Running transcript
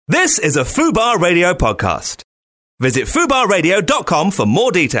This is a Fubar Radio podcast. Visit fubarradio.com for more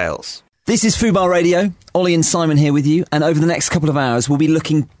details. This is Fubar Radio. Ollie and Simon here with you, and over the next couple of hours we'll be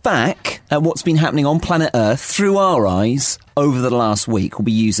looking back at what's been happening on planet Earth through our eyes over the last week. We'll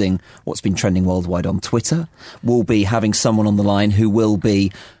be using what's been trending worldwide on Twitter. We'll be having someone on the line who will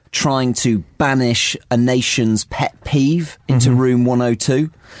be trying to banish a nation's pet peeve into room 102,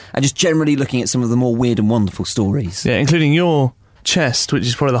 and just generally looking at some of the more weird and wonderful stories. Yeah, including your chest, which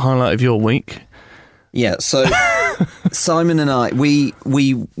is probably the highlight of your week. Yeah, so Simon and I, we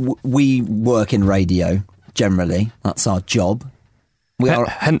work in radio, generally. That's our job. We are,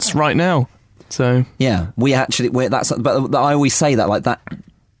 hence right now. So yeah, but I always say that, like,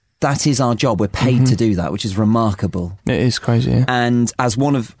 that is our job. We're paid to do that, which is remarkable. It is crazy, yeah. And as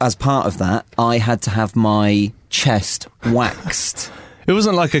part of that, I had to have my chest waxed. It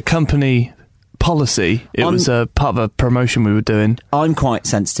wasn't like a company policy. It was a part of a promotion we were doing. I'm quite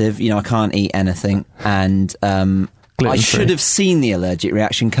sensitive. You know, I can't eat anything, and I should have seen the allergic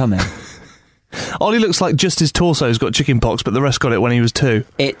reaction coming. Ollie looks like just his torso's got chicken pox, but the rest got it when he was 2.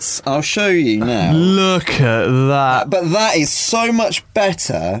 I'll show you now. Look at that. But that is so much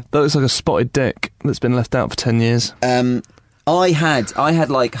better. That looks like a spotted dick that's been left out for 10 years. I had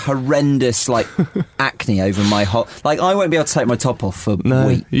like horrendous like acne over my like I won't be able to take my top off for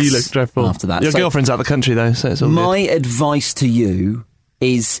weeks. You look dreadful after that. Your girlfriend's out of the country though, so it's all my good. advice to you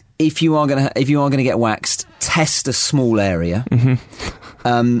is if you are gonna get waxed, test a small area.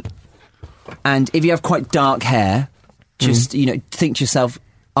 And if you have quite dark hair, just think to yourself,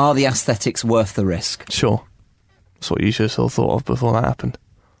 are the aesthetics worth the risk? Sure. That's what you should have thought of before that happened.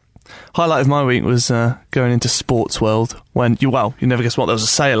 Highlight of my week was going into Sports World when you never guess what, there was a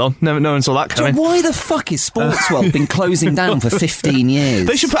sale on. No one saw that coming. So why the fuck has Sports World been closing down for 15 years?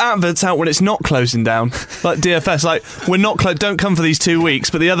 They should put adverts out when it's not closing down, like DFS. Like, we're not don't come for these 2 weeks,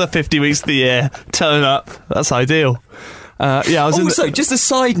 but the other 50 weeks of the year, turn up. That's ideal. Just a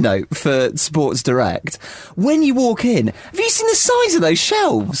side note for Sports Direct, when you walk in, have you seen the size of those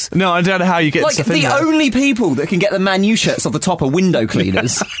shelves? No, I don't know how you get stuff in there. The only people that can get the Man U shirts off the top are window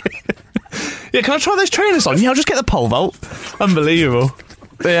cleaners. Yeah, can I try those trainers on? Yeah, I'll just get the pole vault. Unbelievable.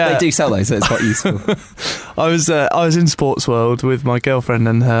 Yeah. They do sell those, so it's quite useful. I was in Sports World with my girlfriend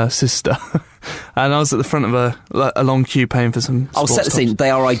and her sister, and I was at the front of a long queue paying for some I'll set the scene.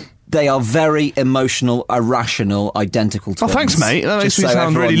 They are very emotional, irrational, identical twins. Oh, thanks, mate. That makes me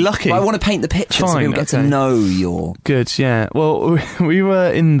sound really lucky. I want to paint the picture so people get to know your... Good, yeah. Well, we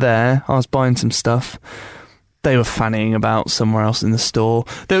were in there. I was buying some stuff. They were fannying about somewhere else in the store.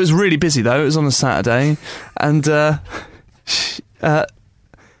 It was really busy, though. It was on a Saturday. And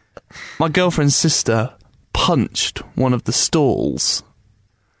my girlfriend's sister punched one of the stalls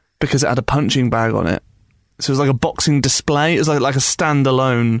because it had a punching bag on it. So it was like a boxing display. It was like a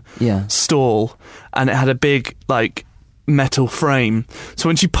standalone stall, and it had a big like metal frame. So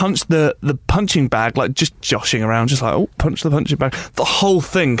when she punched the punching bag, like just joshing around, just like, oh, punch the punching bag, the whole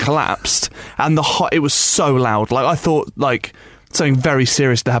thing collapsed, and it was so loud. Like, I thought like something very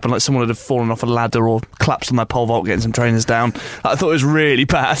serious to happen, like someone would have fallen off a ladder or collapsed on their pole vault getting some trainers down. I thought it was really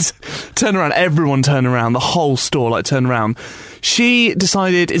bad. Turn around, everyone turned around, the whole store turned around. She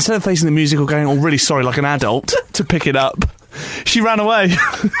decided, instead of facing the music or going, oh, really sorry, like an adult, to pick it up, she ran away.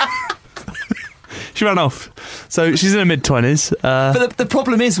 She ran off. So she's in her mid-20s. But the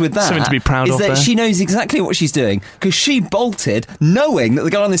problem is with that... Something to be proud of is that there. She knows exactly what she's doing, because she bolted knowing that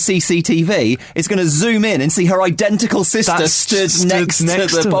the guy on the CCTV is going to zoom in and see her identical sister stood next to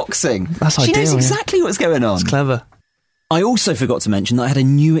the boxing. That's she ideal, knows exactly what's going on. It's clever. I also forgot to mention that I had a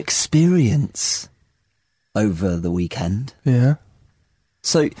new experience over the weekend. Yeah.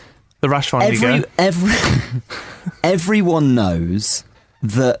 So... The rash finally everyone knows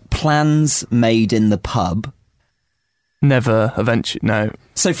that plans made in the pub never eventually... No.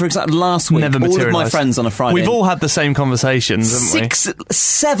 So, for example, last week, all of my friends on a Friday... We've all had the same conversations, haven't we?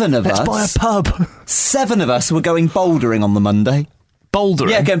 7 of us... Let's buy a pub. 7 of us were going bouldering on the Monday.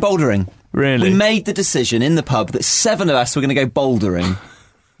 Bouldering? Yeah, going bouldering. Really? We made the decision in the pub that 7 of us were going to go bouldering.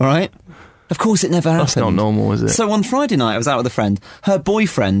 All right? Of course, it never happened. That's not normal, is it? So on Friday night, I was out with a friend. Her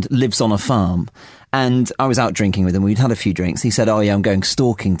boyfriend lives on a farm, and I was out drinking with him. We'd had a few drinks. He said, oh, yeah, I'm going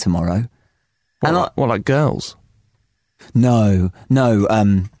stalking tomorrow. What, like girls? No,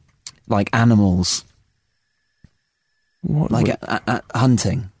 like animals. What? Like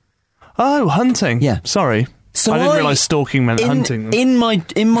hunting. Oh, hunting. Yeah. Sorry. So I didn't realise stalking meant hunting. In my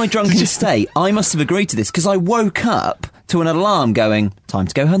drunken state, I must have agreed to this, because I woke up to an alarm going, time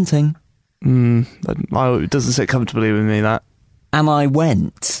to go hunting. It doesn't sit comfortably with me, that. And I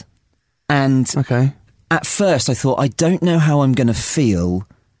went. And okay. At first I thought, I don't know how I'm going to feel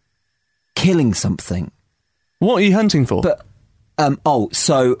killing something. What are you hunting for? But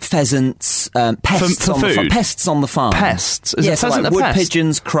so pheasants, pests for on the food? pests on the farm. Pests? Is a so pheasant like a wood pest?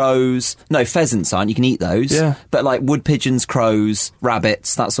 pigeons, crows. No, pheasants aren't. You can eat those. Yeah. But like wood pigeons, crows,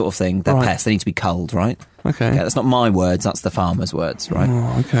 rabbits, that sort of thing. They're Right. pests. They need to be culled, right? Okay. Yeah, that's not my words. That's the farmer's words, right?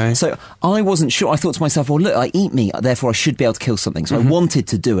 Oh, okay. So I wasn't sure. I thought to myself, well, look, I eat meat, therefore I should be able to kill something. So I wanted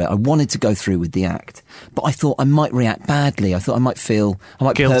to do it. I wanted to go through with the act. But I thought I might react badly. I thought I might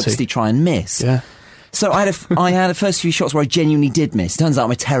Guilty. purposely try and miss. Yeah. So I had a first few shots where I genuinely did miss. Turns out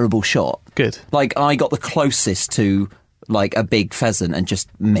I'm a terrible shot. Good. Like, I got the closest to, like, a big pheasant and just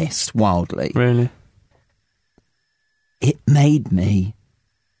missed wildly. Really? It made me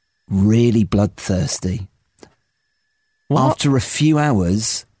really bloodthirsty. What? After a few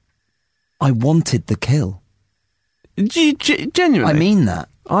hours, I wanted the kill. Genuinely? I mean that.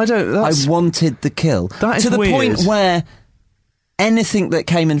 I don't... That's, I wanted the kill. That is to the weird. point where anything that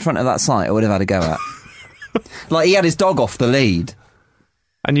came in front of that site I would have had a go at. Like, he had his dog off the lead.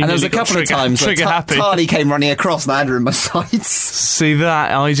 and And there was a couple of times where trigger happy. Tarly came running across and I had her in my sights. See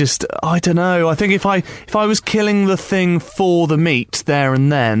that? I don't know. I think if I was killing the thing for the meat there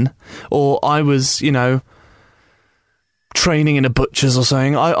and then, or I was, training in a butcher's or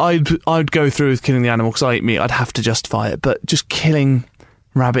something, I'd go through with killing the animal because I eat meat. I'd have to justify it. But just killing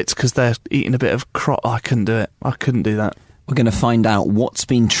rabbits because they're eating a bit of I couldn't do it. I couldn't do that. We're going to find out what's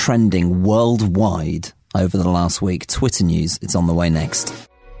been trending worldwide over the last week. Twitter news, it's on the way next.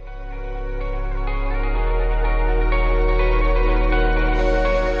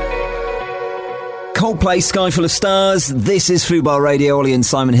 Coldplay, Sky Full of Stars. This is Fubar Radio. Ollie and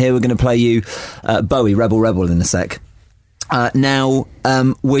Simon here. We're going to play you Bowie, Rebel Rebel in a sec. Now,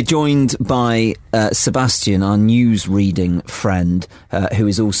 we're joined by Sebastian, our news reading friend, who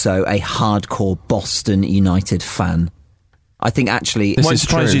is also a hardcore Boston United fan. I think actually... It might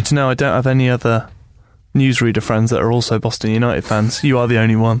surprise you to know I don't have any other newsreader friends that are also Boston United fans. You are the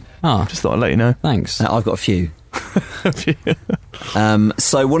only one. Ah. Just thought I'd let you know. Thanks. I've got a few.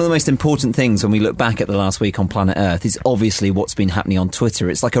 So one of the most important things when we look back at the last week on planet Earth is obviously what's been happening on Twitter.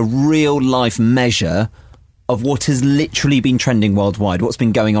 It's like a real life measure of what has literally been trending worldwide, what's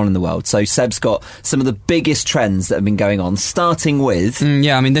been going on in the world. So Seb's got some of the biggest trends that have been going on, starting with...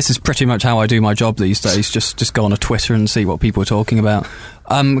 Yeah, I mean, this is pretty much how I do my job these days. Just go on a Twitter and see what people are talking about.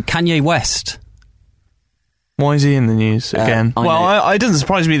 Kanye West. Why is he in the news again? It doesn't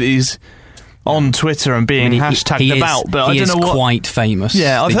surprise me that he's on Twitter and being hashtagged about, but I don't know what... He is quite famous.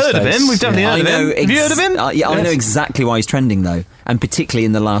 Yeah, I've heard of him. We've definitely heard of him. Have you heard of him? I know exactly why he's trending, though, and particularly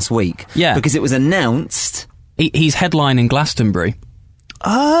in the last week. Yeah. Because it was announced... He's headlining Glastonbury.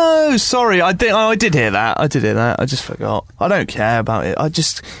 Oh, sorry. I did hear that. I just forgot. I don't care about it. I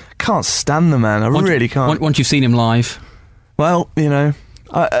just can't stand the man. I really can't. Once you've seen him live. Well,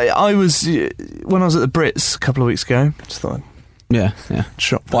 I was... When I was at the Brits a couple of weeks ago, just thought... Yeah.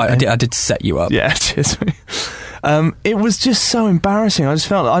 Well, I did set you up. Yeah, cheers. It was just so embarrassing. I just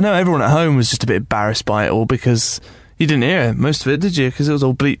felt... I know everyone at home was just a bit embarrassed by it all because... You didn't hear most of it, did you? Because it was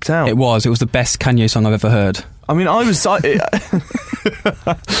all bleeped out. It was the best Kanye song I've ever heard. I mean,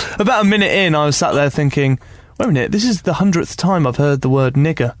 about a minute in, I was sat there thinking, wait a minute, this is the 100th time I've heard the word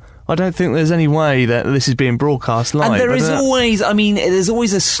nigger. I don't think there's any way that this is being broadcast live. And there's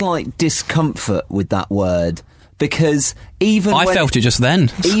always a slight discomfort with that word. Because I felt it just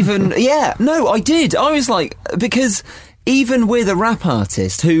then. I did. I was like, because even with a rap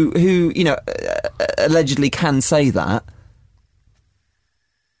artist who allegedly can say that,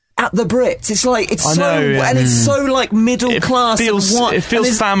 at the Brits, it's like it's so like middle class. It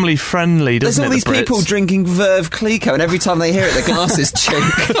feels family friendly, doesn't it? There's all these people drinking Verve Clicquot, and every time they hear it, the glasses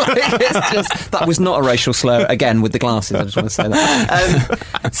chink. It's just, that was not a racial slur. Again, with the glasses, I just want to say that.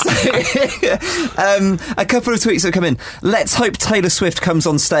 A couple of tweets have come in. Let's hope Taylor Swift comes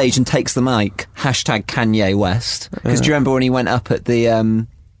on stage and takes the mic. Hashtag Kanye West. Because do you remember when he went up at the?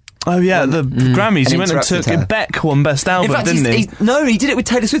 Oh yeah, the Grammys. He went and took Beck won Best Album, didn't he? No, he did it with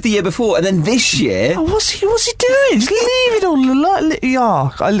Taylor Swift the year before, and then this year. Oh, what's he doing? Just leave it all.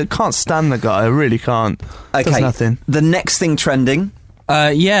 I can't stand the guy. I really can't. Okay, does nothing. The next thing trending.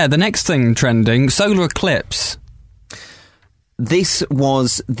 The next thing trending: solar eclipse. This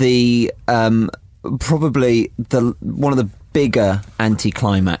was the probably one of the bigger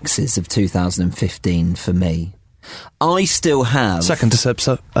anticlimaxes of 2015 for me. I still have... Second to Sex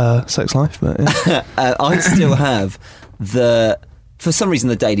Life, but yeah. I still have for some reason,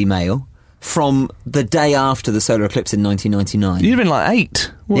 the Daily Mail from the day after the solar eclipse in 1999. You'd have been like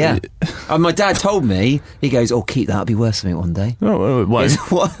 8. Yeah. And my dad told me, he goes, oh, keep that, it'll be worse for me one day. Oh, wait.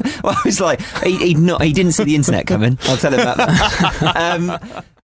 Well, I was like, he didn't see the internet coming. I'll tell him about that.